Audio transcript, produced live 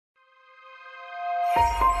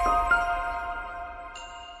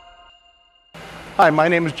Hi, my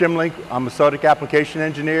name is Jim Link. I'm a Sodick application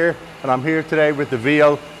engineer, and I'm here today with the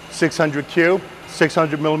VL600Q.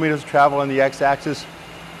 600 millimeters of travel on the X-axis,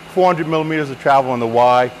 400 millimeters of travel on the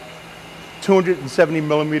Y, 270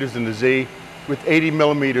 millimeters in the Z, with 80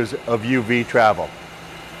 millimeters of UV travel.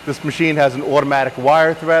 This machine has an automatic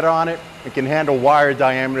wire thread on it. It can handle wire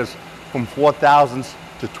diameters from 4 thousandths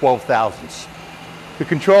to 12 thousandths. The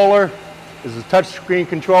controller is a touchscreen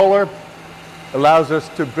controller. Allows us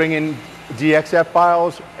to bring in DXF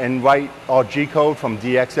files and write our G-code from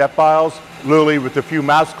DXF files. Literally with a few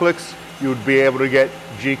mouse clicks, you would be able to get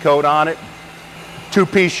G-code on it.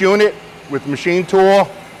 Two-piece unit with machine tool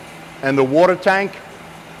and the water tank.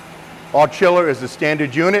 Our chiller is the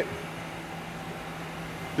standard unit.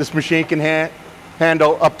 This machine can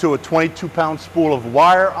handle up to a 22-pound spool of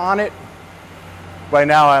wire on it. Right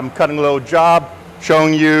now I'm cutting a little job,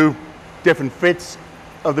 showing you different fits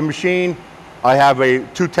of the machine. I have a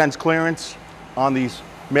 2/10 clearance on these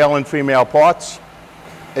male and female parts.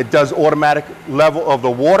 It does automatic level of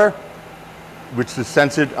the water, which is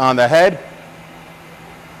censored on the head.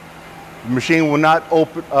 The machine will not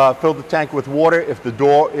fill the tank with water if the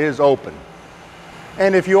door is open.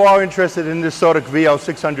 And if you are interested in this Sodick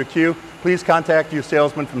VL600Q, please contact your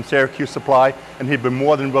salesman from Syracuse Supply, and he'd be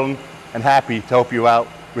more than willing and happy to help you out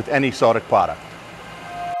with any Sodick product.